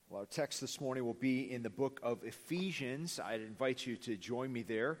Our text this morning will be in the book of Ephesians. I'd invite you to join me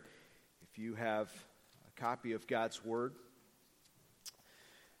there if you have a copy of God's Word.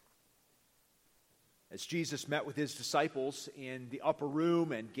 As Jesus met with his disciples in the upper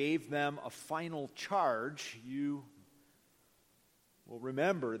room and gave them a final charge, you will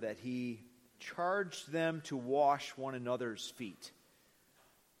remember that he charged them to wash one another's feet.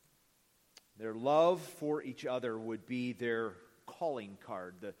 Their love for each other would be their calling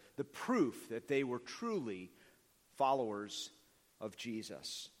card, the proof that they were truly followers of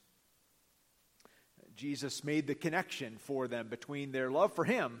Jesus. Jesus made the connection for them between their love for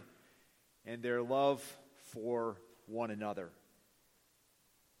him and their love for one another.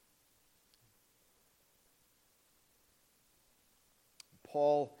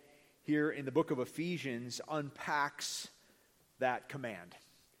 Paul, here in the book of Ephesians, unpacks that command,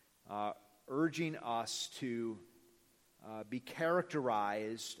 urging us to be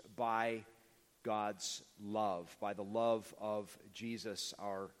characterized by God's love, by the love of Jesus,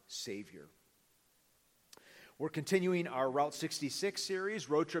 our Savior. We're continuing our Route 66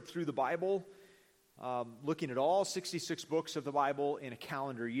 series, Road Trip Through the Bible, looking at all 66 books of the Bible in a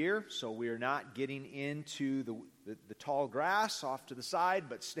calendar year. So we are not getting into the tall grass off to the side,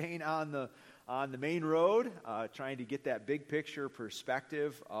 but staying on the main road, trying to get that big picture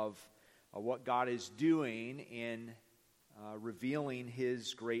perspective of what God is doing in revealing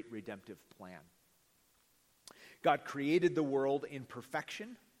his great redemptive plan. God created the world in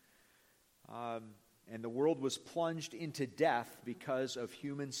perfection, and the world was plunged into death because of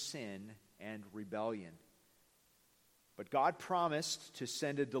human sin and rebellion. But God promised to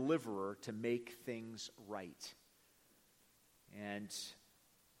send a deliverer to make things right. And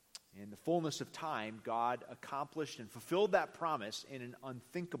in the fullness of time, God accomplished and fulfilled that promise in an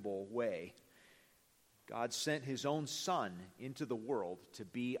unthinkable way. God sent his own Son into the world to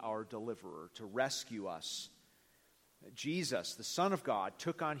be our deliverer, to rescue us. Jesus, the Son of God,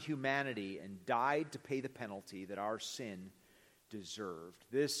 took on humanity and died to pay the penalty that our sin deserved.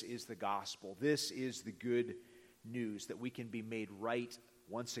 This is the gospel. This is the good news that we can be made right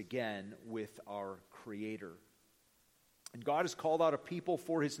once again with our Creator. And God has called out a people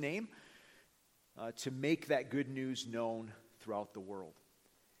for his name to make that good news known throughout the world.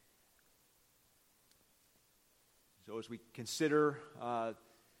 So as we consider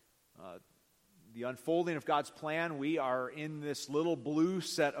the unfolding of God's plan, we are in this little blue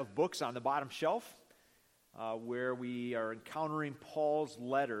set of books on the bottom shelf where we are encountering Paul's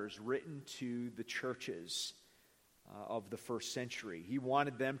letters written to the churches of the first century. He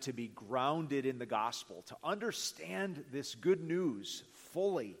wanted them to be grounded in the gospel, to understand this good news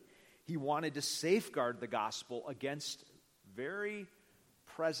fully. He wanted to safeguard the gospel against very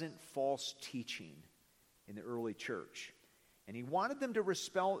present false teaching in the early church. And he wanted them to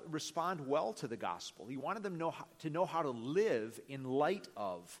respond well to the gospel. He wanted them to know how to live in light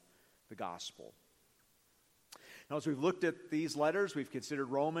of the gospel. Now, as we've looked at these letters, we've considered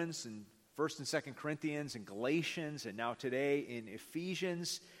Romans and 1st and 2nd Corinthians and Galatians, and now today in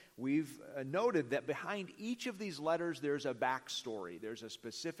Ephesians. We've noted that behind each of these letters there's a backstory. There's a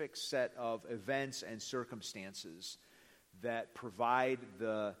specific set of events and circumstances that provide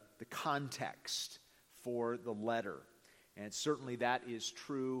the context for the letter. And certainly that is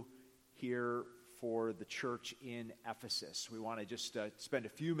true here for the church in Ephesus. We want to just spend a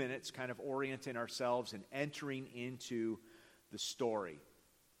few minutes kind of orienting ourselves and entering into the story.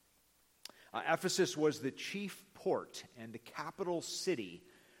 Ephesus was the chief port and the capital city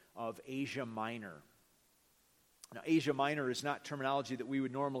of Asia Minor. Now, Asia Minor is not terminology that we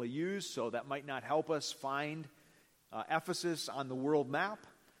would normally use, so that might not help us find Ephesus on the world map.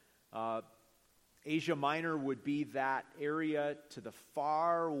 Asia Minor would be that area to the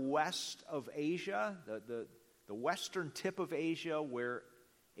far west of Asia, the western tip of Asia where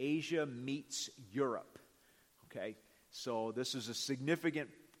Asia meets Europe. Okay, so this is a significant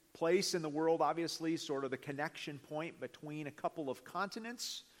place in the world, obviously, sort of the connection point between a couple of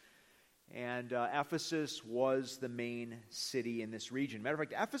continents. And Ephesus was the main city in this region. Matter of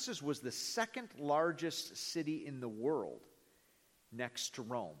fact, Ephesus was the second largest city in the world next to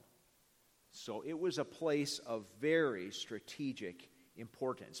Rome. So it was a place of very strategic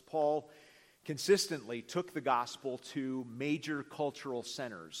importance. Paul consistently took the gospel to major cultural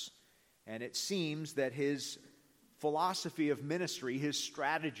centers. And it seems that his philosophy of ministry, his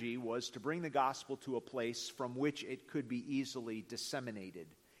strategy, was to bring the gospel to a place from which it could be easily disseminated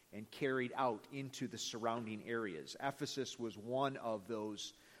and carried out into the surrounding areas. Ephesus was one of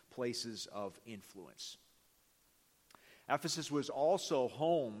those places of influence. Ephesus was also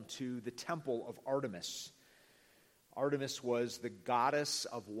home to the temple of Artemis. Artemis was the goddess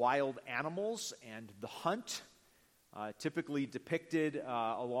of wild animals and the hunt, typically depicted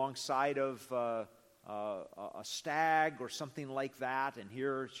alongside of a stag or something like that. And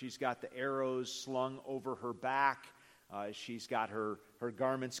here she's got the arrows slung over her back. She's got her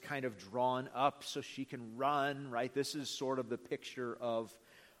garments kind of drawn up so she can run, right? This is sort of the picture of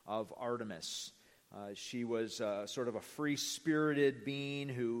Artemis. She was sort of a free-spirited being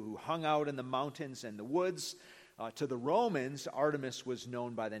who hung out in the mountains and the woods. To the Romans, Artemis was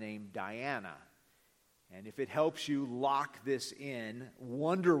known by the name Diana. And if it helps you lock this in,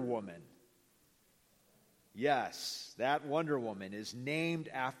 Wonder Woman. Yes, that Wonder Woman is named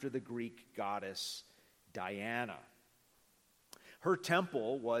after the Greek goddess Diana. Her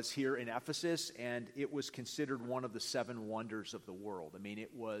temple was here in Ephesus, and it was considered one of the 7 wonders of the world. I mean,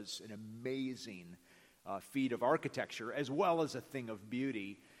 it was an amazing feat of architecture as well as a thing of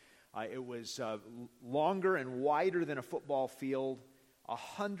beauty. It was longer and wider than a football field,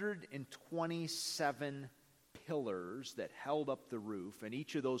 127 pillars that held up the roof, and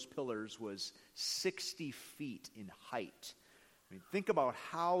each of those pillars was 60 feet in height. I mean, think about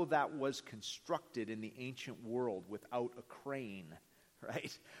how that was constructed in the ancient world without a crane,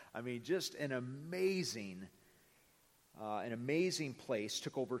 right? I mean, just an amazing place.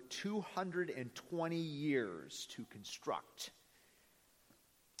 Took over 220 years to construct.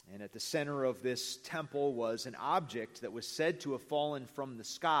 And at the center of this temple was an object that was said to have fallen from the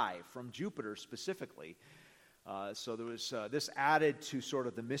sky, from Jupiter specifically. So there was this added to sort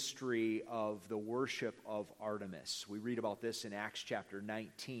of the mystery of the worship of Artemis. We read about this in Acts chapter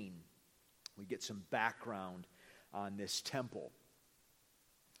 19. We get some background on this temple.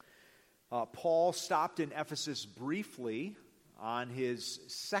 Paul stopped in Ephesus briefly on his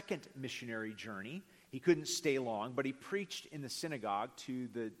second missionary journey. He couldn't stay long, but he preached in the synagogue to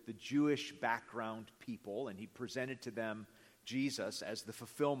the Jewish background people, and he presented to them Jesus as the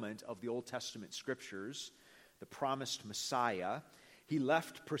fulfillment of the Old Testament scriptures, the promised Messiah. He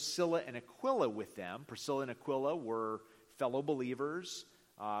left Priscilla and Aquila with them. Priscilla and Aquila were fellow believers,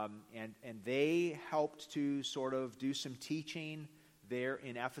 and they helped to sort of do some teaching there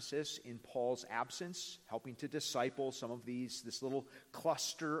in Ephesus in Paul's absence, helping to disciple some of this little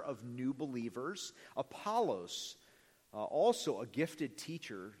cluster of new believers. Apollos, also a gifted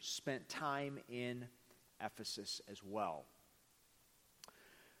teacher, spent time in Ephesus as well.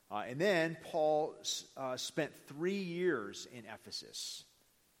 And then Paul spent 3 years in Ephesus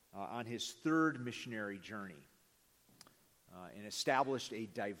on his third missionary journey and established a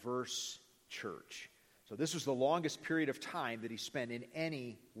diverse church. So this was the longest period of time that he spent in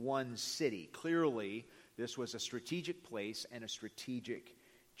any one city. Clearly, this was a strategic place and a strategic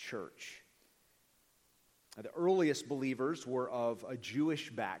church. Now, the earliest believers were of a Jewish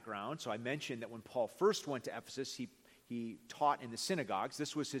background. So I mentioned that when Paul first went to Ephesus, he taught in the synagogues.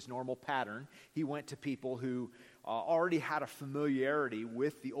 This was his normal pattern. He went to people who already had a familiarity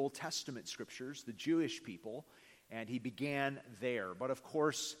with the Old Testament scriptures, the Jewish people, and he began there. But of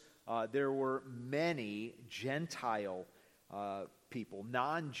course, there were many Gentile people,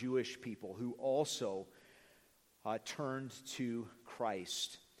 non-Jewish people, who also turned to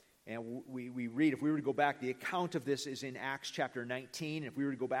Christ. And we read, if we were to go back, the account of this is in Acts chapter 19. If we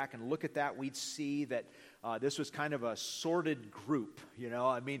were to go back and look at that, we'd see that this was kind of a sorted group. You know,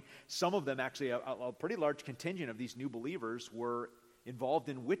 I mean, some of them actually, a pretty large contingent of these new believers were involved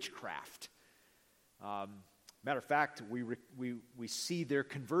in witchcraft. Matter of fact, we see their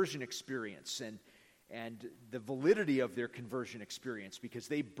conversion experience and the validity of their conversion experience, because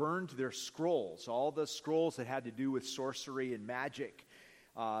they burned their scrolls, all the scrolls that had to do with sorcery and magic,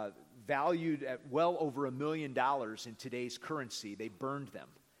 valued at well over $1 million in today's currency. They burned them.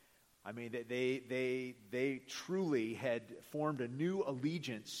 I mean, they truly had formed a new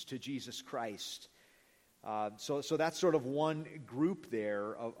allegiance to Jesus Christ. So that's sort of one group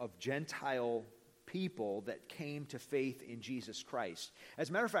there of Gentile people that came to faith in Jesus Christ. As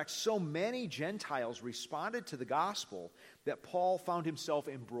a matter of fact, so many Gentiles responded to the gospel that Paul found himself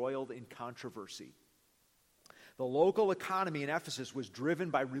embroiled in controversy. The local economy in Ephesus was driven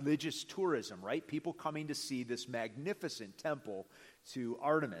by religious tourism, right? People coming to see this magnificent temple to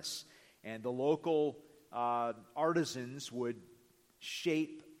Artemis. And the local artisans would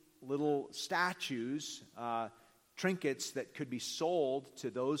shape little statues, trinkets that could be sold to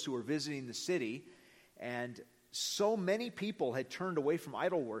those who were visiting the city. And so many people had turned away from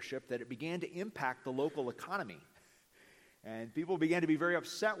idol worship that it began to impact the local economy. And people began to be very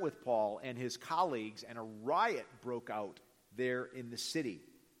upset with Paul and his colleagues, and a riot broke out there in the city.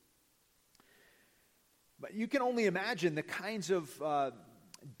 But you can only imagine the kinds of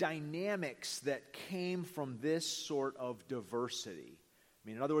dynamics that came from this sort of diversity. I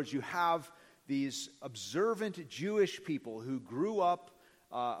mean, in other words, you have these observant Jewish people who grew up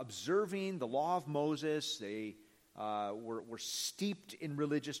observing the law of Moses. They were steeped in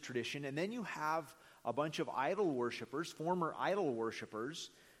religious tradition. And then you have a bunch of idol worshipers, former idol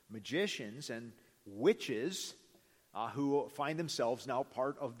worshipers, magicians, and witches who find themselves now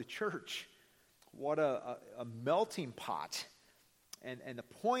part of the church. What a melting pot. And the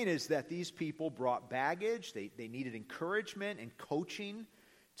point is that these people brought baggage. They needed encouragement and coaching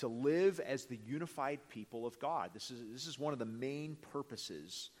to live as the unified people of God. This is one of the main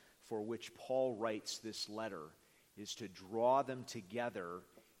purposes for which Paul writes this letter, is to draw them together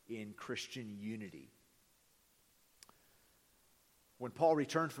in Christian unity. When Paul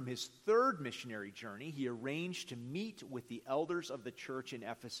returned from his third missionary journey, he arranged to meet with the elders of the church in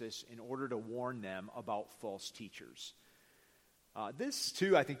Ephesus in order to warn them about false teachers. This,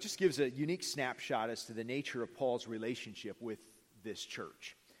 too, I think, just gives a unique snapshot as to the nature of Paul's relationship with this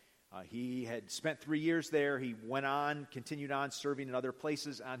church. He had spent 3 years there. He continued on serving in other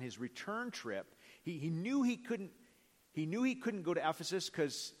places. On his return trip, he knew he couldn't go to Ephesus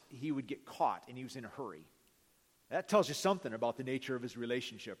because he would get caught, and he was in a hurry. That tells you something about the nature of his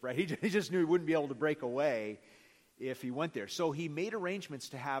relationship, right? He just knew he wouldn't be able to break away if he went there. So he made arrangements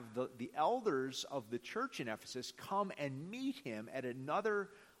to have the elders of the church in Ephesus come and meet him at another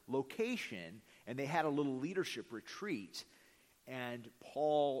location, and they had a little leadership retreat. And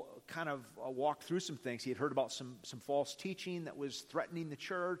Paul kind of walked through some things. He had heard about some false teaching that was threatening the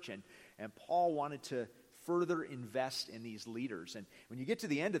church, and Paul wanted to further invest in these leaders. And when you get to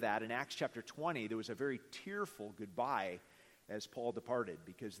the end of that, in Acts chapter 20, there was a very tearful goodbye as Paul departed,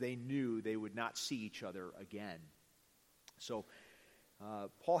 because they knew they would not see each other again. So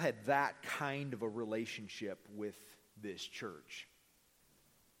Paul had that kind of a relationship with this church.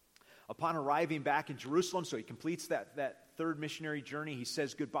 Upon arriving back in Jerusalem, so he completes that third missionary journey, he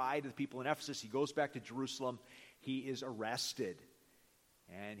says goodbye to the people in Ephesus. He goes back to Jerusalem. He is arrested.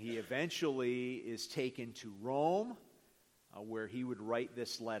 And he eventually is taken to Rome, where he would write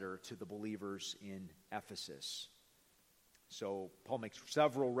this letter to the believers in Ephesus. So Paul makes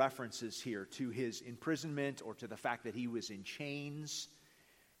several references here to his imprisonment or to the fact that he was in chains.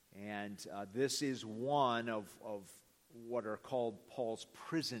 And this is one of what are called Paul's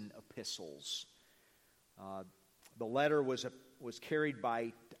prison epistles. The letter was carried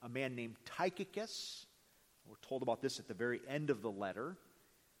by a man named Tychicus. We're told about this at the very end of the letter.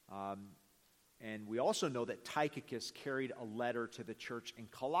 And we also know that Tychicus carried a letter to the church in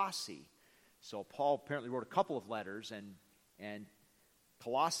Colossae. So Paul apparently wrote a couple of letters, and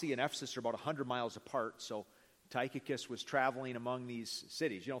Colossae and Ephesus are about 100 miles apart. So Tychicus was traveling among these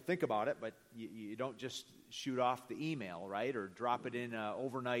cities. You don't think about it, but you don't just shoot off the email, right? Or drop it in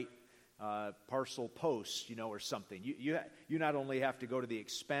overnight parcel post, or something. You not only have to go to the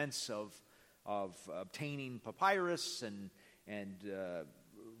expense of obtaining papyrus and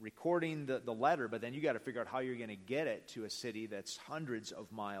recording the letter, but then you got to figure out how you're going to get it to a city that's hundreds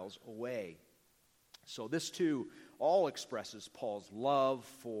of miles away. So this too all expresses Paul's love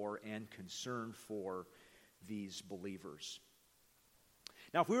for and concern for these believers.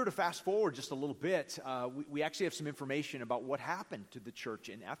 Now, if we were to fast forward just a little bit, we actually have some information about what happened to the church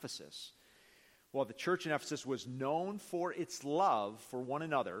in Ephesus. Well, the church in Ephesus was known for its love for one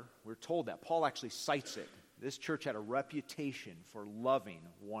another. We're told that. Paul actually cites it. This church had a reputation for loving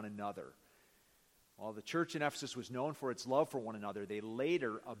one another. While the church in Ephesus was known for its love for one another, they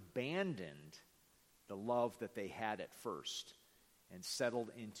later abandoned the love that they had at first and settled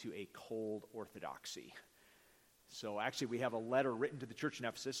into a cold orthodoxy. So actually we have a letter written to the church in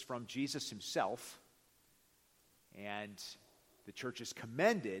Ephesus from Jesus himself, and the church is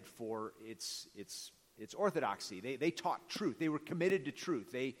commended for its orthodoxy. They taught truth. They were committed to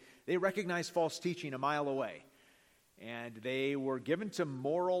truth. They recognized false teaching a mile away. And they were given to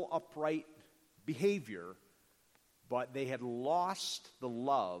moral, upright behavior, but they had lost the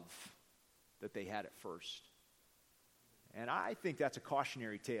love that they had at first. And I think that's a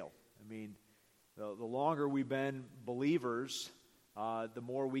cautionary tale. I mean, the longer we've been believers, the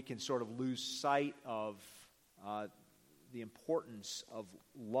more we can sort of lose sight of the importance of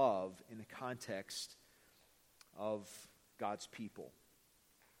love in the context of God's people.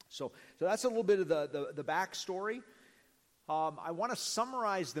 So that's a little bit of the backstory. I want to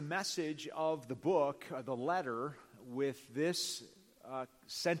summarize the message of the book, the letter, with this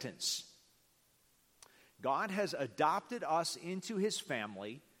sentence. God has adopted us into his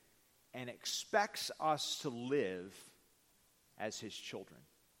family and expects us to live as his children.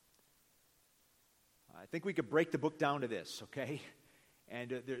 I think we could break the book down to this, okay?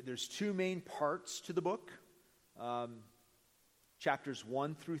 And there's two main parts to the book. Chapters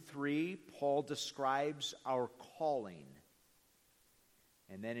 1 through 3, Paul describes our calling.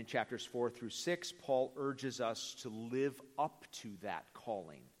 And then in chapters 4 through 6, Paul urges us to live up to that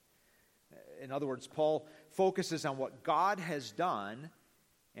calling. In other words, Paul focuses on what God has done,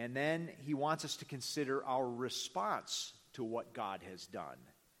 and then he wants us to consider our response to what God has done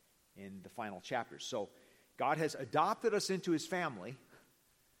in the final chapters. So God has adopted us into his family,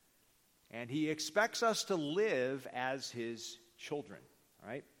 and he expects us to live as his children. All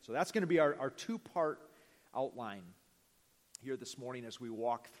right? So that's going to be our two-part outline here this morning as we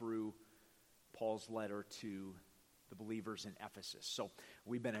walk through Paul's letter to the believers in Ephesus. So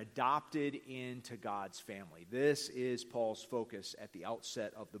we've been adopted into God's family. This is Paul's focus at the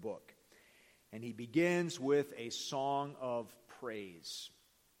outset of the book. And he begins with a song of praise.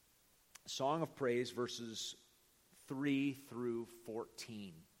 A song of praise, verses 3 through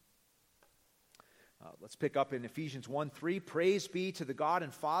 14. Let's pick up in Ephesians 1:3. Praise be to the God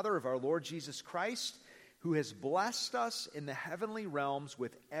and Father of our Lord Jesus Christ, who has blessed us in the heavenly realms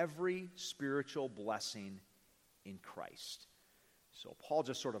with every spiritual blessing in Christ. So Paul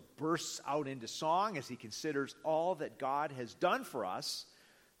just sort of bursts out into song as he considers all that God has done for us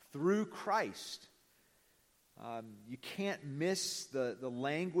through Christ. You can't miss the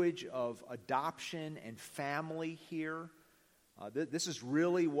language of adoption and family here. This is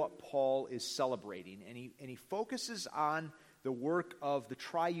really what Paul is celebrating, and he focuses on the work of the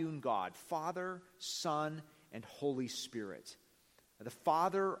triune God, Father, Son, and Holy Spirit. The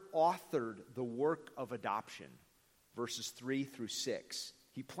Father authored the work of adoption, verses 3 through 6.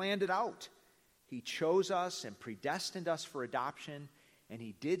 He planned it out. He chose us and predestined us for adoption, and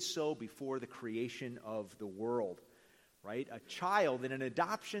he did so before the creation of the world. Right? A child, in an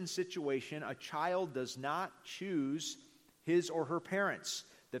adoption situation, a child does not choose his or her parents.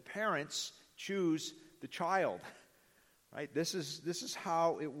 The parents choose the child. Right? This is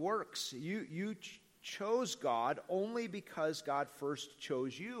how it works. You chose God only because God first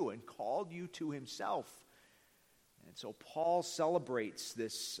chose you and called you to himself. And so Paul celebrates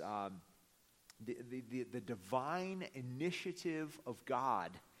this the divine initiative of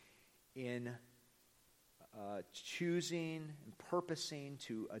God in choosing and purposing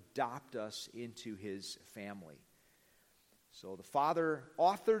to adopt us into his family. So the Father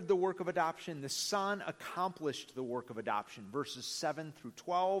authored the work of adoption. The Son accomplished the work of adoption. Verses 7 through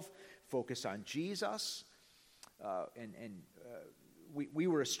 12 focus on Jesus. We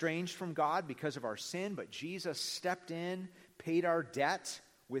were estranged from God because of our sin, but Jesus stepped in, paid our debt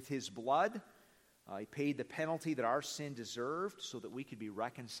with his blood. He paid the penalty that our sin deserved so that we could be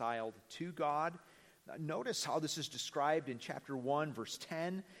reconciled to God. Notice how this is described in chapter 1, verse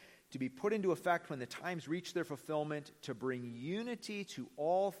 10. To be put into effect when the times reach their fulfillment, to bring unity to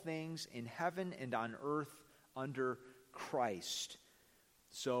all things in heaven and on earth under Christ.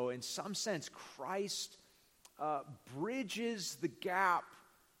 So in some sense, Christ bridges the gap,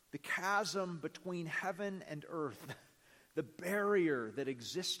 the chasm between heaven and earth, the barrier that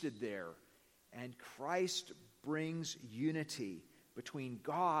existed there. And Christ brings unity between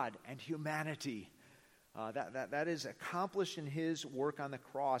God and humanity. That is accomplished in his work on the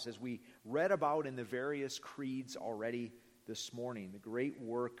cross, as we read about in the various creeds already this morning, the great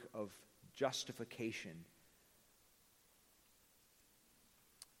work of justification.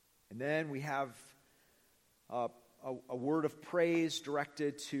 And then we have a word of praise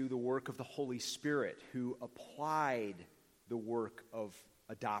directed to the work of the Holy Spirit, who applied the work of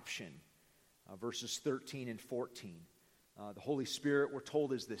adoption. Verses 13 and 14. The Holy Spirit, we're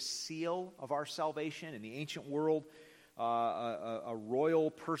told, is the seal of our salvation. In the ancient world, a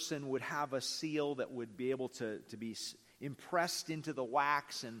royal person would have a seal that would be able to be impressed into the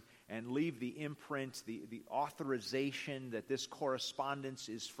wax and leave the imprint, the authorization that this correspondence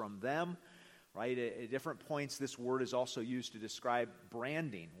is from them. Right? At different points, this word is also used to describe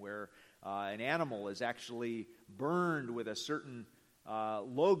branding, where an animal is actually burned with a certain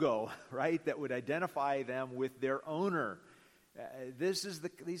logo, right, that would identify them with their owner. These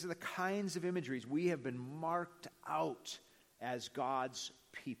are the kinds of imageries. We have been marked out as God's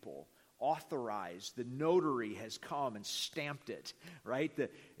people, authorized. The notary has come and stamped it, right?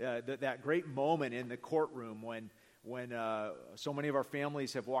 That great moment in the courtroom when so many of our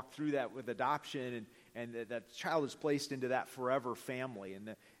families have walked through that with adoption, and that child is placed into that forever family,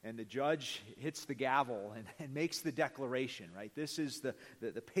 and the judge hits the gavel and makes the declaration, right? This is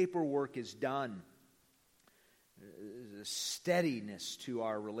the paperwork is done. There's a steadiness to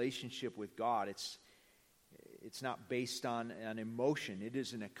our relationship with God. It's not based on an emotion. It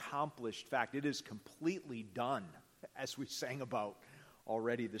is an accomplished fact. It is completely done, as we sang about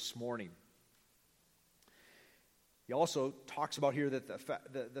already this morning. He also talks about here that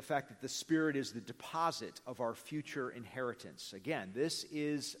the fact that the Spirit is the deposit of our future inheritance. Again, this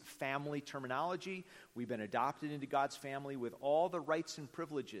is family terminology. We've been adopted into God's family with all the rights and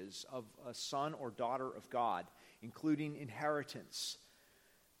privileges of a son or daughter of God, including inheritance.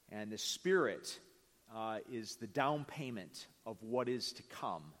 And the Spirit is the down payment of what is to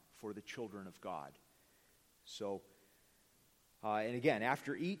come for the children of God. So, and again,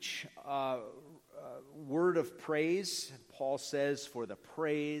 after each word of praise, Paul says, for the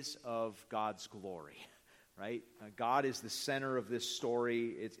praise of God's glory, right? God is the center of this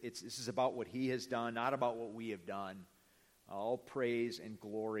story. This is about what he has done, not about what we have done. All praise and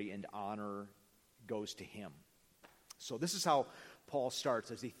glory and honor goes to him. So this is how Paul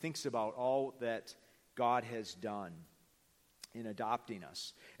starts as he thinks about all that God has done in adopting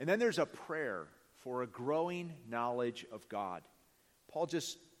us. And then there's a prayer for a growing knowledge of God. Paul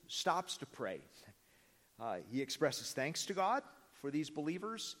just stops to pray. He expresses thanks to God for these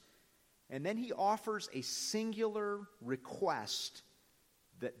believers, and then he offers a singular request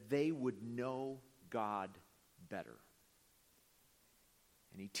that they would know God better.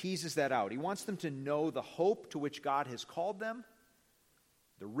 And he teases that out. He wants them to know the hope to which God has called them,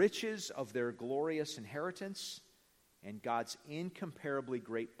 the riches of their glorious inheritance, and God's incomparably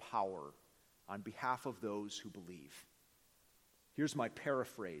great power on behalf of those who believe. Here's my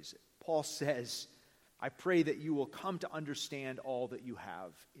paraphrase. Paul says, I pray that you will come to understand all that you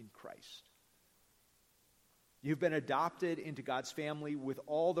have in Christ. You've been adopted into God's family with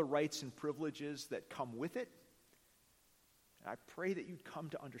all the rights and privileges that come with it. And I pray that you'd come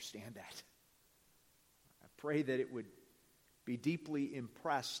to understand that. I pray that it would be deeply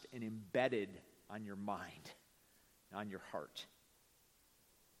impressed and embedded on your mind, on your heart.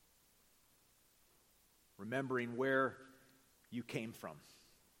 Remembering where you came from.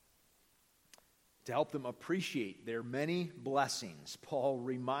 To help them appreciate their many blessings, Paul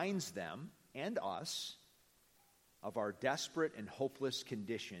reminds them and us of our desperate and hopeless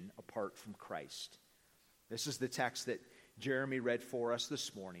condition apart from Christ. This is the text that Jeremy read for us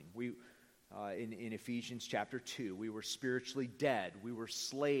this morning. In Ephesians chapter 2, we were spiritually dead. We were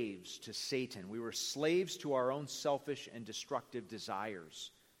slaves to Satan. We were slaves to our own selfish and destructive desires.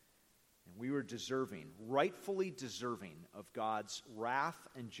 And we were rightfully deserving of God's wrath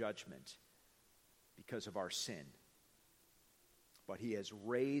and judgment because of our sin. But he has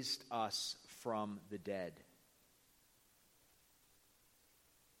raised us from the dead.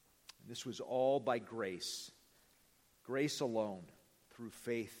 And this was all by grace. Grace alone, through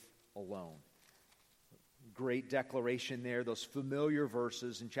faith alone. Great declaration there, those familiar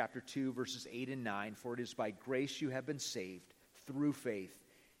verses in chapter 2, verses 8 and 9. For it is by grace you have been saved through faith.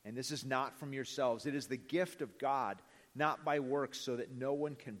 And this is not from yourselves. It is the gift of God, not by works, so that no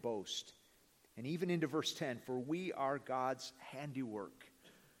one can boast. And even into verse 10, for we are God's handiwork.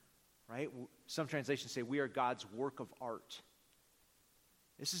 Right? Some translations say we are God's work of art.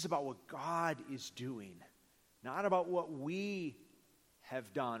 This is about what God is doing, not about what we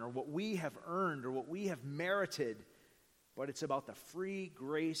have done or what we have earned or what we have merited, but it's about the free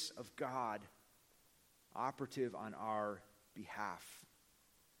grace of God operative on our behalf.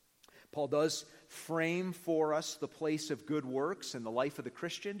 Paul does frame for us the place of good works in the life of the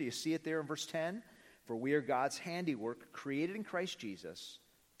Christian. Do you see it there in verse 10? For we are God's handiwork, created in Christ Jesus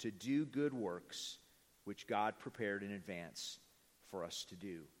to do good works, which God prepared in advance for us to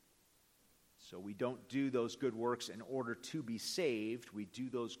do. So we don't do those good works in order to be saved. We do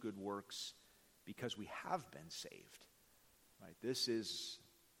those good works because we have been saved. Right? This is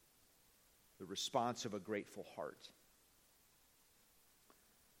the response of a grateful heart.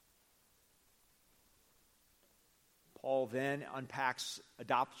 Paul then unpacks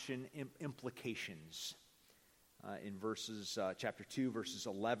adoption implications in chapter 2, verses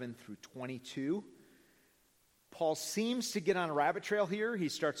 11 through 22. Paul seems to get on a rabbit trail here. He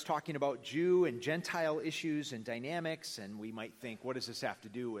starts talking about Jew and Gentile issues and dynamics, and we might think, what does this have to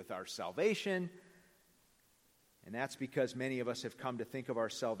do with our salvation? And that's because many of us have come to think of our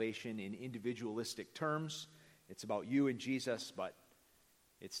salvation in individualistic terms. It's about you and Jesus, but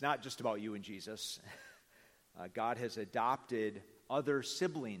it's not just about you and Jesus. God has adopted other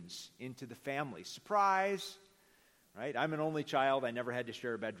siblings into the family. Surprise! Right? I'm an only child. I never had to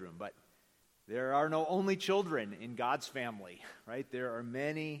share a bedroom, but there are no only children in God's family, right? There are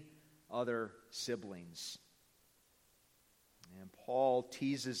many other siblings. And Paul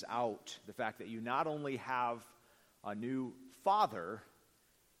teases out the fact that you not only have a new father,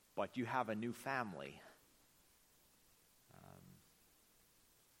 but you have a new family.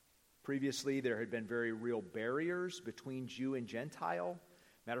 Previously, there had been very real barriers between Jew and Gentile.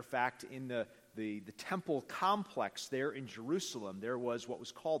 Matter of fact, in the temple complex there in Jerusalem, there was what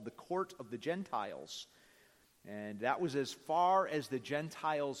was called the Court of the Gentiles. And that was as far as the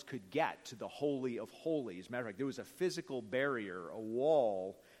Gentiles could get to the Holy of Holies. As a matter of fact, there was a physical barrier, a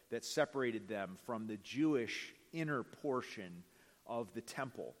wall that separated them from the Jewish inner portion of the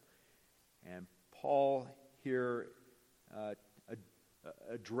temple. And Paul here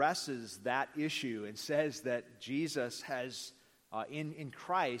addresses that issue and says that Jesus has, in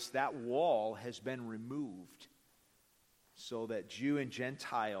Christ, that wall has been removed so that Jew and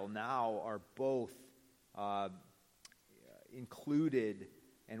Gentile now are both included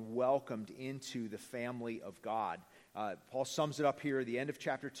and welcomed into the family of God. Paul sums it up here at the end of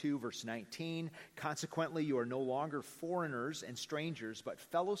chapter 2, verse 19. Consequently, you are no longer foreigners and strangers, but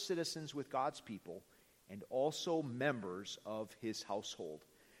fellow citizens with God's people, and also members of his household,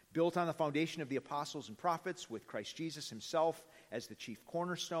 built on the foundation of the apostles and prophets, with Christ Jesus himself as the chief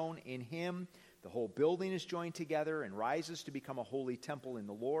cornerstone. In him, the whole building is joined together and rises to become a holy temple in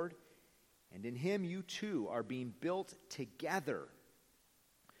the Lord. And in him, you too are being built together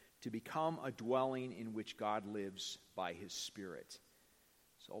to become a dwelling in which God lives by his Spirit.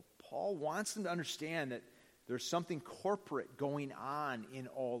 So Paul wants them to understand that there's something corporate going on in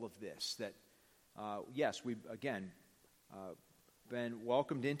all of this, that yes, we've, again, been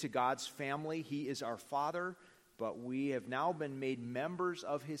welcomed into God's family. He is our Father, but we have now been made members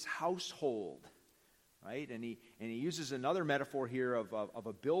of his household, right? And he uses another metaphor here of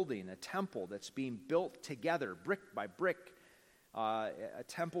a building, a temple that's being built together, brick by brick, a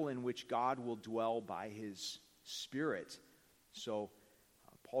temple in which God will dwell by his Spirit. So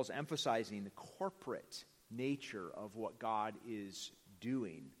Paul's emphasizing the corporate nature of what God is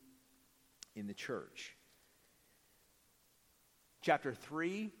doing in the church. Chapter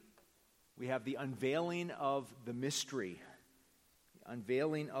 3, we have the unveiling of the mystery. The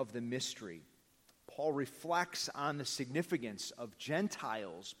unveiling of the mystery. Paul reflects on the significance of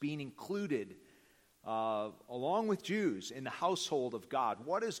Gentiles being included along with Jews in the household of God.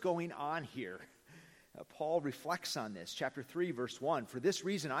 What is going on here? Paul reflects on this. Chapter 3, verse 1. For this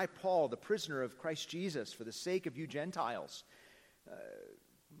reason, I, Paul, the prisoner of Christ Jesus, for the sake of you Gentiles.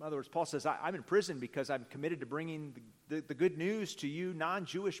 In other words, Paul says, I'm in prison because I'm committed to bringing the good news to you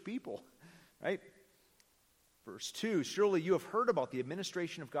non-Jewish people, right? Verse 2, surely you have heard about the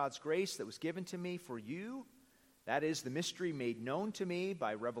administration of God's grace that was given to me for you. That is the mystery made known to me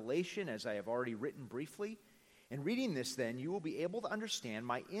by revelation, as I have already written briefly. In reading this, then, you will be able to understand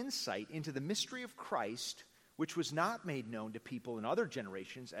my insight into the mystery of Christ, which was not made known to people in other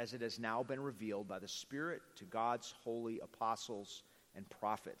generations, as it has now been revealed by the Spirit to God's holy apostles and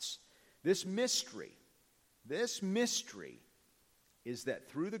prophets. This mystery is that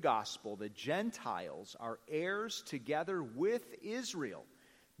through the gospel, the Gentiles are heirs together with Israel,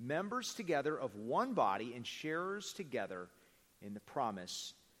 members together of one body, and sharers together in the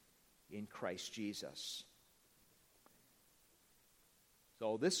promise in Christ Jesus.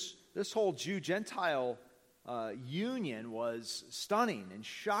 So this whole Jew-Gentile union was stunning and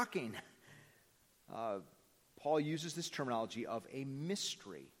shocking. Paul uses this terminology of a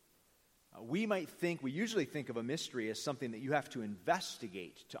mystery. We usually think of a mystery as something that you have to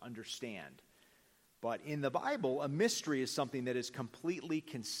investigate to understand. But in the Bible, a mystery is something that is completely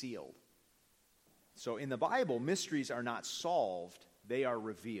concealed. So in the Bible, mysteries are not solved, they are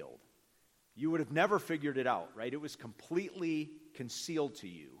revealed. You would have never figured it out, right? It was completely concealed to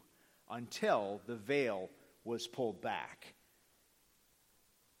you until the veil was pulled back.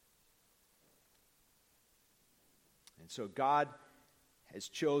 And so God has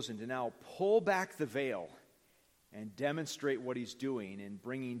chosen to now pull back the veil and demonstrate what he's doing in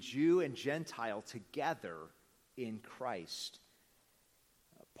bringing Jew and Gentile together in Christ.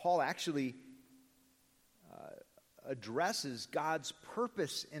 Paul actually addresses God's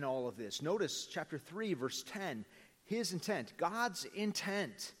purpose in all of this. Notice chapter 3, verse 10. His intent, God's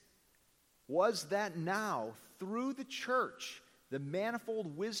intent, was that now, through the church, the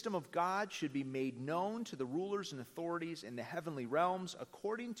manifold wisdom of God should be made known to the rulers and authorities in the heavenly realms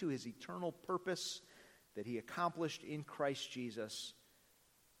according to his eternal purpose that he accomplished in Christ Jesus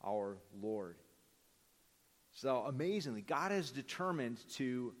our Lord. So amazingly, God has determined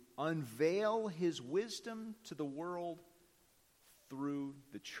to unveil his wisdom to the world through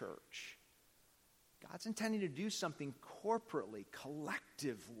the church. God's intending to do something corporately,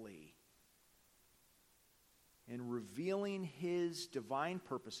 collectively, in revealing his divine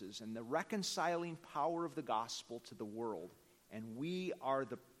purposes and the reconciling power of the gospel to the world. And we are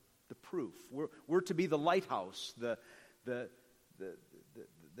the proof. We're to be the lighthouse, the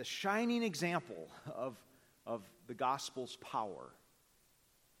the shining example of the gospel's power.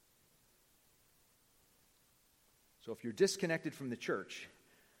 So if you're disconnected from the church,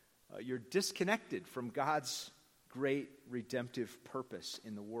 you're disconnected from God's great redemptive purpose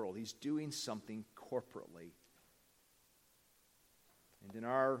in the world. He's doing something corporately. And in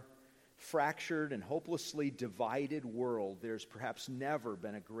our fractured and hopelessly divided world, there's perhaps never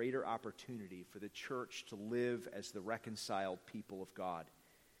been a greater opportunity for the church to live as the reconciled people of God,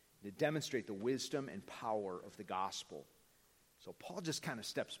 to demonstrate the wisdom and power of the gospel. So Paul just kind of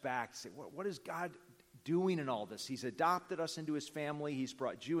steps back and says, what is God doing in all this? He's adopted us into his family. He's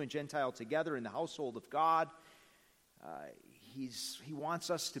brought Jew and Gentile together in the household of God. He wants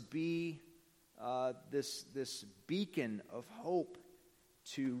us to be this beacon of hope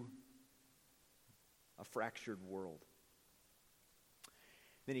to a fractured world.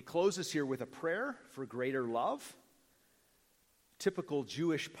 Then he closes here with a prayer for greater love. Typical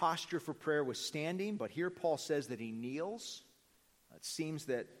Jewish posture for prayer was standing, but here Paul says that he kneels. It seems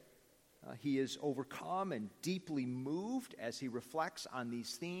that he is overcome and deeply moved as he reflects on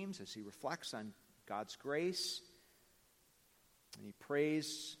these themes, as he reflects on God's grace. And he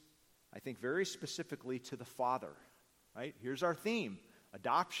prays, I think, very specifically to the Father. Right? Here's our theme: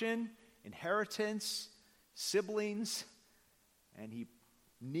 adoption, inheritance, siblings. And he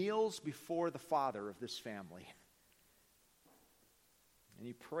kneels before the Father of this family. And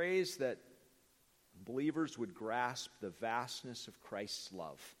he prays that believers would grasp the vastness of Christ's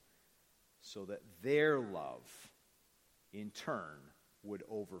love, so that their love, in turn, would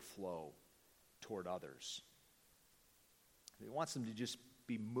overflow toward others. He wants them to just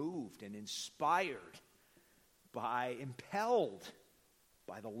be moved and inspired impelled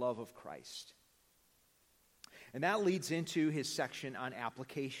by the love of Christ. And that leads into his section on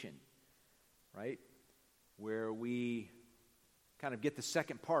application, right? Where we kind of get the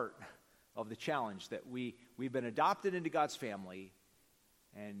second part of the challenge, that we've been adopted into God's family,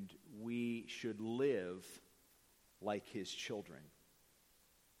 and we should live like his children.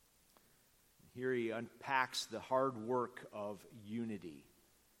 Here he unpacks the hard work of unity.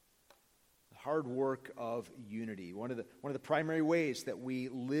 The hard work of unity. One of the primary ways that we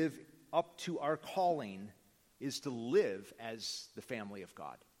live up to our calling is to live as the family of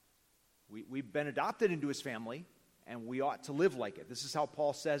God. We've been adopted into his family, and we ought to live like it. This is how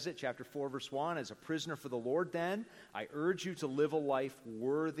Paul says it, chapter 4, verse 1. As a prisoner for the Lord, then, I urge you to live a life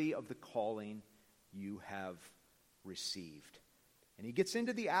worthy of the calling you have received. And he gets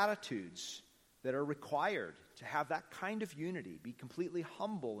into the attitudes that are required to have that kind of unity. Be completely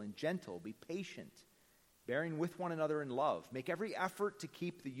humble and gentle. Be patient, bearing with one another in love. Make every effort to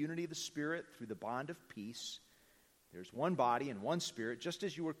keep the unity of the Spirit through the bond of peace. There's one body and one Spirit, just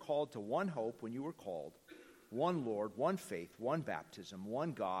as you were called to one hope when you were called. One Lord, one faith, one baptism,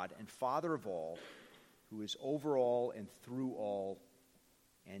 one God and Father of all, who is over all and through all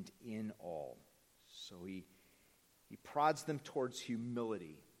and in all. So he prods them towards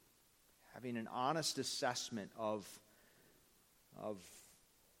humility, having an honest assessment of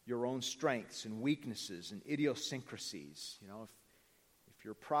your own strengths and weaknesses and idiosyncrasies. You know, if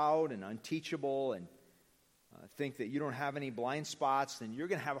you're proud and unteachable and think that you don't have any blind spots, then you're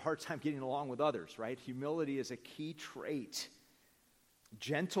going to have a hard time getting along with others, right? Humility is a key trait.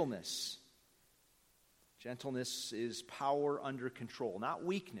 Gentleness. Gentleness is power under control. Not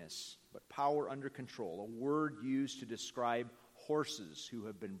weakness, but power under control. A word used to describe horses who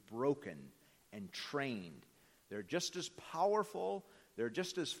have been broken and trained. They're just as powerful, they're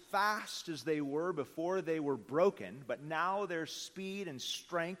just as fast as they were before they were broken, but now their speed and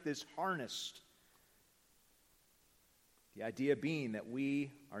strength is harnessed. The idea being that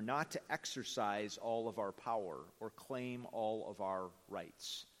we are not to exercise all of our power or claim all of our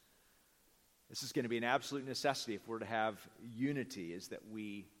rights. This is going to be an absolute necessity if we're to have unity, is that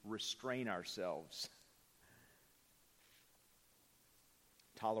we restrain ourselves.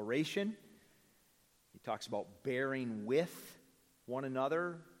 Toleration. He talks about bearing with one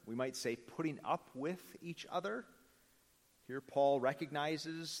another. We might say putting up with each other. Here Paul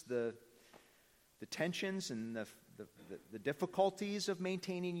recognizes the tensions and the difficulties of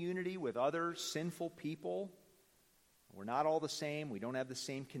maintaining unity with other sinful people. We're not all the same. We don't have the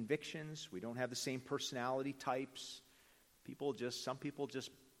same convictions. We don't have the same personality types. Some people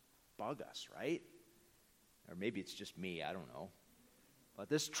just bug us, right? Or maybe it's just me, I don't know. But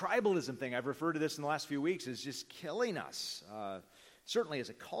this tribalism thing, I've referred to this in the last few weeks, is just killing us. Certainly as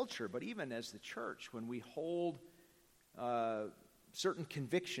a culture, but even as the church, when we hold certain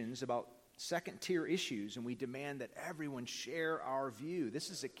convictions about second-tier issues, and we demand that everyone share our view.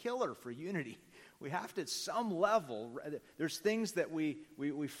 This is a killer for unity. We have to, at some level, there's things that we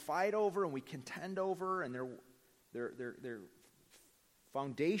fight over and we contend over, and they're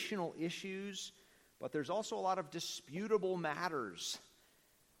foundational issues, but there's also a lot of disputable matters,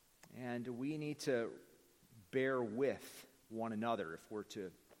 and we need to bear with one another if we're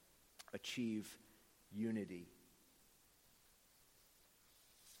to achieve unity.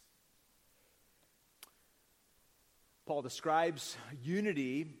 Paul describes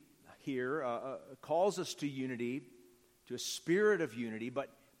unity here, calls us to unity, to a spirit of unity, but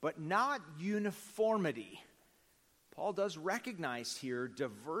not uniformity. Paul does recognize here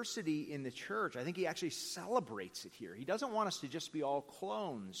diversity in the church. I think he actually celebrates it here. He doesn't want us to just be all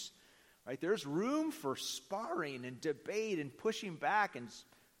clones, right? There's room for sparring and debate and pushing back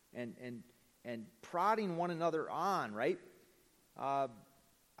and prodding one another on, right? I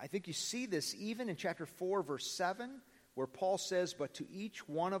think you see this even in chapter 4, verse 7, where Paul says, "But to each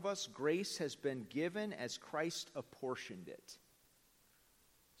one of us grace has been given as Christ apportioned it."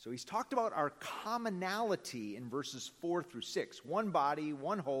 So he's talked about our commonality in verses 4 through 6. One body,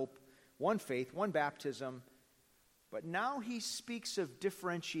 one hope, one faith, one baptism. But now he speaks of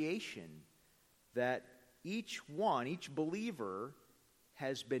differentiation, that each believer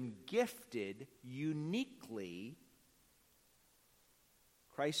has been gifted uniquely.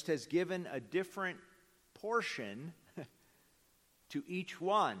 Christ has given a different portion to each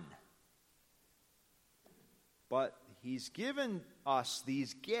one. But he's given us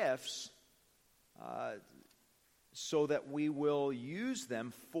these gifts so that we will use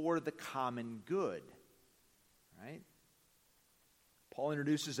them for the common good. Right? Paul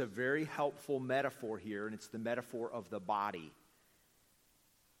introduces a very helpful metaphor here, and it's the metaphor of the body.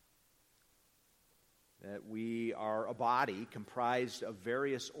 That we are a body comprised of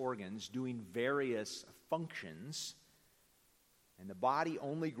various organs doing various functions, and the body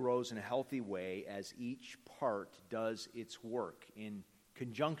only grows in a healthy way as each part does its work in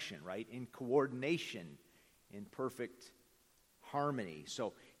conjunction, right? In coordination, in perfect harmony.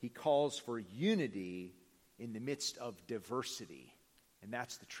 So he calls for unity in the midst of diversity. And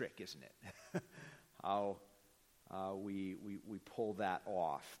that's the trick, isn't it? How we pull that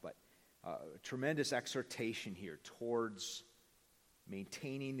off. But tremendous exhortation here towards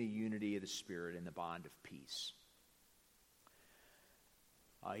maintaining the unity of the Spirit and the bond of peace.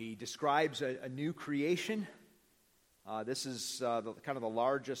 He describes a new creation. This is kind of the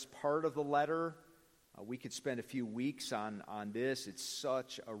largest part of the letter. We could spend a few weeks on this. It's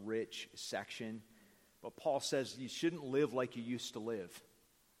such a rich section. But Paul says you shouldn't live like you used to live.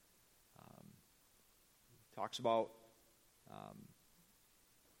 He talks about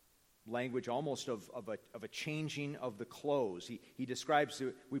language almost of a changing of the clothes. He describes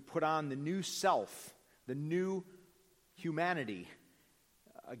that we put on the new self, the new humanity.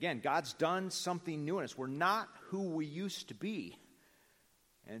 Again, God's done something new in us. We're not who we used to be.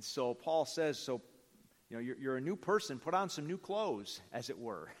 And so Paul says, you're a new person. Put on some new clothes, as it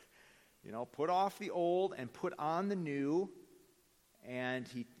were. Put off the old and put on the new. And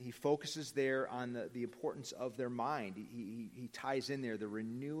he focuses there on the importance of their mind. He ties in there the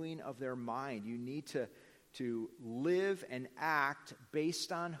renewing of their mind. You need to live and act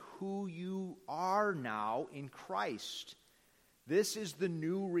based on who you are now in Christ. This is the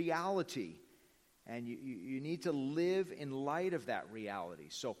new reality. And you need to live in light of that reality.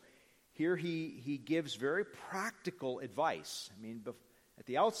 So here he gives very practical advice. At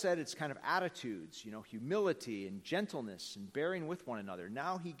the outset, it's kind of attitudes, humility and gentleness and bearing with one another.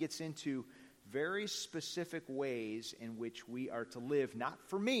 Now he gets into very specific ways in which we are to live, not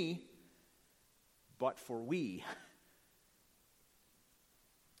for me, but for we.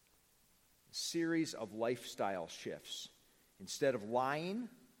 A series of lifestyle shifts. Instead of lying,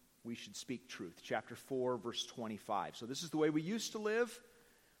 we should speak truth. Chapter 4, verse 25. So this is the way we used to live.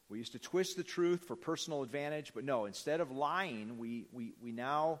 We used to twist the truth for personal advantage, but no, instead of lying, we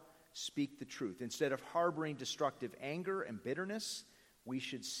now speak the truth. Instead of harboring destructive anger and bitterness, we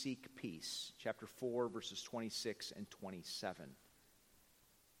should seek peace. Chapter 4, verses 26 and 27.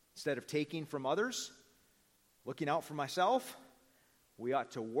 Instead of taking from others, looking out for myself, we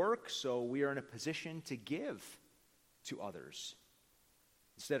ought to work so we are in a position to give to others.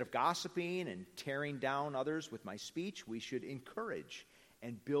 Instead of gossiping and tearing down others with my speech, we should encourage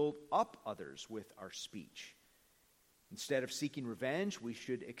and build up others with our speech. Instead of seeking revenge, we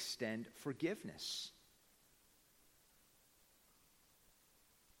should extend forgiveness.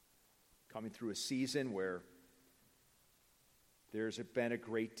 Coming through a season where there's been a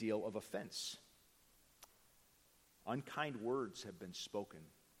great deal of offense. Unkind words have been spoken,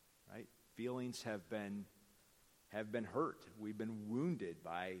 right? Feelings have been hurt. We've been wounded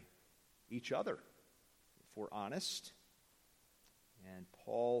by each other, if we're honest. And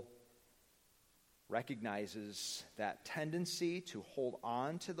Paul recognizes that tendency to hold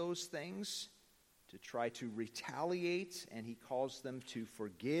on to those things, to try to retaliate, and he calls them to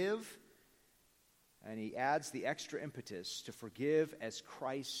forgive. And he adds the extra impetus to forgive as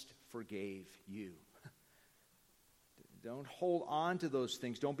Christ forgave you. Don't hold on to those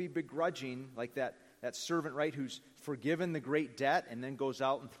things. Don't be begrudging like that servant, right, who's forgiven the great debt and then goes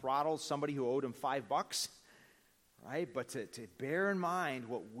out and throttles somebody who owed him $5, right? But to bear in mind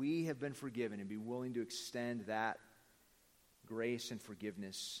what we have been forgiven and be willing to extend that grace and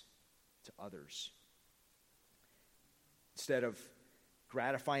forgiveness to others. Instead of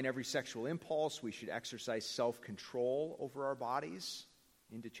gratifying every sexual impulse, we should exercise self-control over our bodies.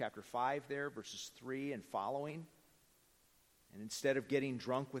 Into chapter 5 there, verses 3 and following. And instead of getting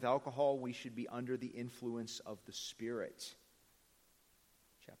drunk with alcohol, we should be under the influence of the Spirit.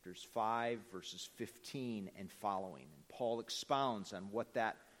 Chapters 5, verses 15 and following. And Paul expounds on what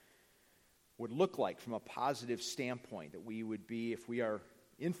that would look like from a positive standpoint, that we would be, if we are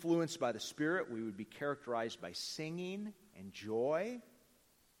influenced by the Spirit, we would be characterized by singing and joy,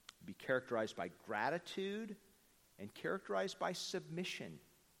 be characterized by gratitude, and characterized by submission.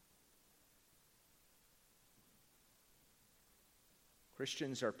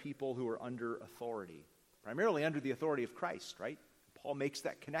 Christians are people who are under authority, primarily under the authority of Christ, right? Paul makes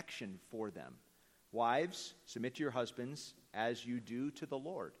that connection for them. Wives, submit to your husbands as you do to the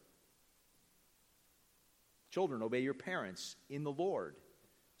Lord. Children, obey your parents in the Lord.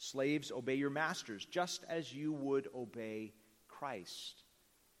 Slaves, obey your masters, just as you would obey Christ.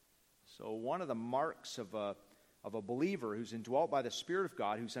 So one of the marks of a believer who's indwelt by the Spirit of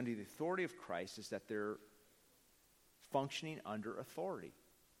God, who's under the authority of Christ, is that they're functioning under authority.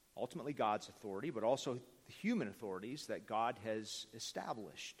 Ultimately God's authority, but also the human authorities that God has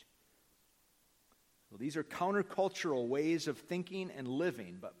established. So these are countercultural ways of thinking and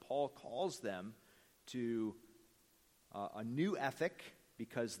living, but Paul calls them to a new ethic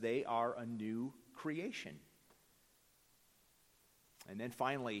because they are a new creation. And then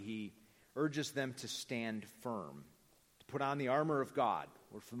finally, he urges them to stand firm, to put on the armor of God.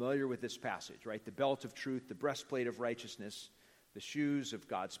 We're familiar with this passage, right? The belt of truth, the breastplate of righteousness, the shoes of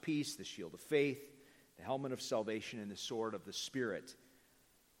God's peace, the shield of faith, the helmet of salvation, and the sword of the Spirit.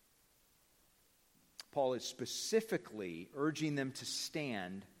 Paul is specifically urging them to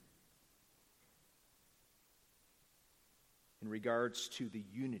stand in regards to the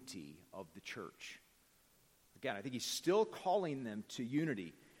unity of the church. Again, I think he's still calling them to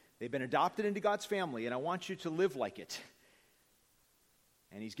unity. They've been adopted into God's family, and I want you to live like it.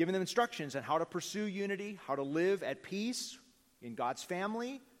 And he's given them instructions on how to pursue unity, how to live at peace in God's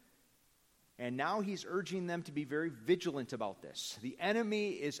family. And now he's urging them to be very vigilant about this. The enemy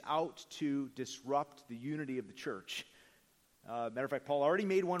is out to disrupt the unity of the church. Matter of fact, Paul already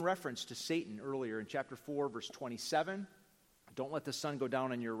made one reference to Satan earlier in chapter 4, verse 27. Don't let the sun go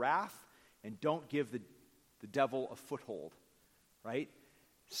down on your wrath, and don't give the devil a foothold, right?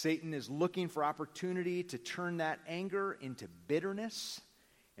 Satan is looking for opportunity to turn that anger into bitterness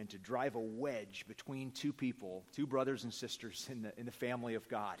and to drive a wedge between two people, two brothers and sisters in the family of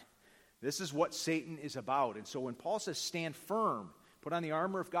God. This is what Satan is about. And so when Paul says stand firm, put on the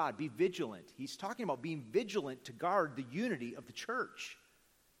armor of God, be vigilant, he's talking about being vigilant to guard the unity of the church.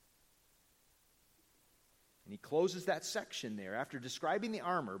 And he closes that section there after describing the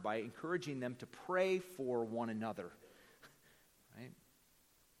armor by encouraging them to pray for one another. Right?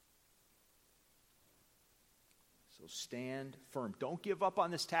 So stand firm. Don't give up on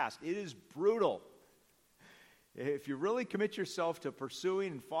this task. It is brutal. If you really commit yourself to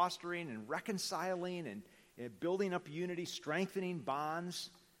pursuing and fostering and reconciling and building up unity, strengthening bonds,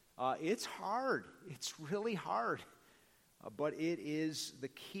 it's hard. It's really hard. But it is the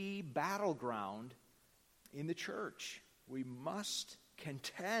key battleground in the church. We must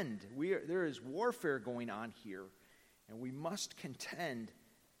contend. There is warfare going on here, and we must contend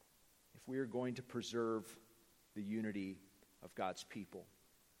if we are going to preserve the unity of God's people.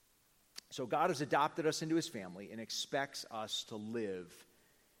 So God has adopted us into his family and expects us to live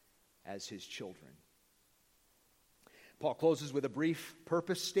as his children. Paul closes with a brief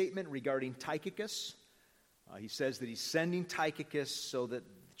purpose statement regarding Tychicus. He says that he's sending Tychicus so that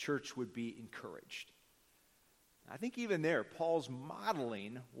the church would be encouraged. I think even there, Paul's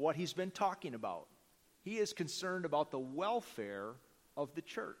modeling what he's been talking about. He is concerned about the welfare of the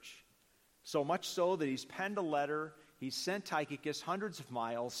church. So much so that he's penned a letter, he's sent Tychicus hundreds of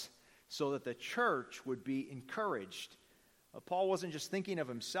miles so that the church would be encouraged Paul wasn't just thinking of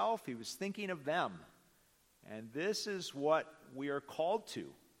himself, he was thinking of them. And this is what we are called to,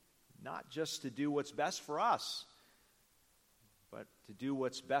 not just to do what's best for us, but to do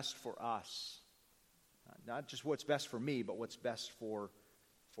what's best for us. Not just what's best for me, but what's best for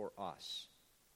us.